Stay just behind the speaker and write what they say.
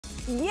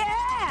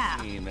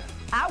Yeah,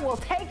 I will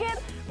take it.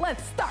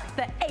 Let's start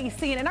the A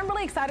scene. And I'm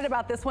really excited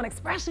about this one,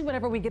 especially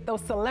whenever we get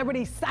those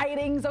celebrity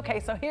sightings. Okay,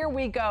 so here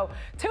we go.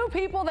 Two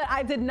people that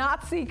I did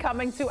not see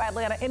coming to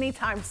Atlanta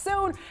anytime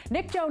soon.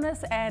 Nick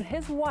Jonas and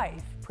his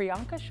wife,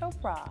 Priyanka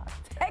Chopra.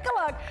 Take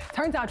a look.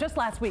 Turns out just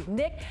last week,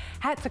 Nick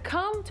had to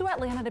come to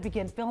Atlanta to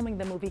begin filming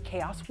the movie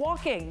Chaos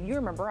Walking. You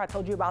remember I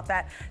told you about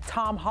that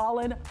Tom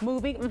Holland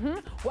movie?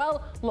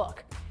 Well,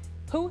 look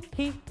who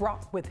he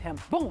brought with him.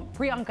 Boom,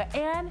 Priyanka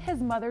and his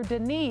mother,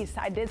 Denise.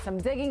 I did some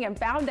digging and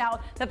found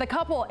out that the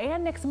couple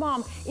and Nick's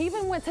mom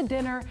even went to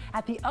dinner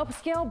at the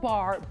upscale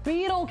bar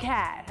Beetle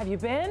Cat. Have you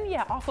been?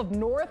 Yeah, off of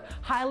North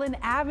Highland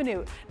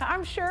Avenue. Now,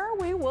 I'm sure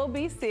we will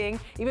be seeing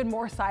even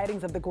more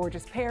sightings of the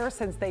gorgeous pair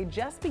since they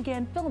just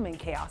began filming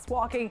Chaos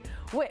Walking,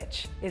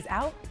 which is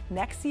out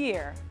next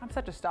year. I'm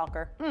such a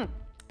stalker.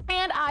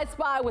 And I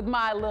spy with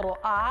my little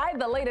eye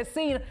the latest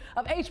scene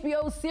of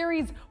HBO's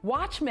series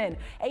Watchmen.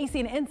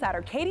 A-Scene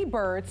insider Katie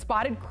Bird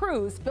spotted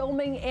crews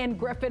filming in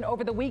Griffin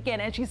over the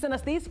weekend, and she sent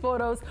us these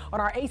photos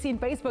on our A-Scene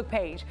Facebook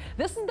page.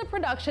 This is the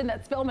production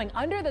that's filming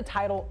under the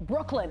title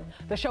Brooklyn.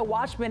 The show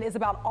Watchmen is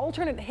about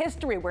alternate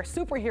history where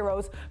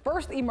superheroes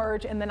first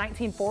emerged in the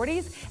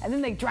 1940s, and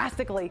then they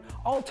drastically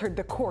altered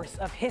the course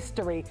of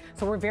history.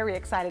 So we're very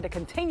excited to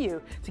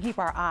continue to keep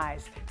our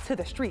eyes to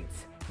the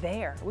streets.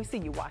 There, we see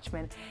you,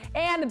 Watchmen.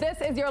 And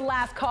this is your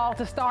last call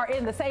to star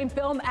in the same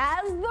film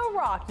as The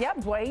Rock. Yep,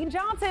 Dwayne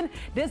Johnson.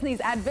 Disney's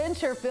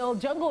adventure-filled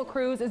Jungle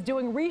Cruise is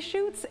doing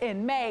reshoots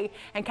in May,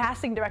 and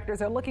casting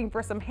directors are looking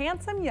for some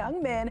handsome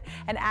young men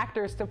and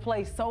actors to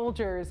play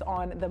soldiers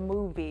on the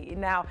movie.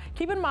 Now,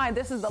 keep in mind,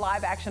 this is the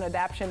live-action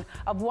adaptation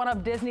of one of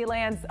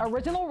Disneyland's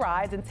original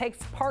rides and takes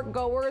park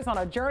goers on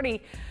a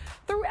journey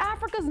through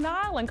Africa's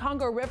Nile and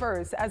Congo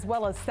rivers, as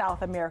well as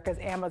South America's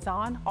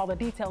Amazon. All the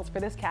details for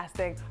this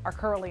casting are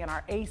currently on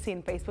our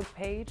A-Scene Facebook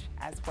page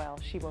as well.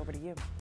 Shiva, over to you.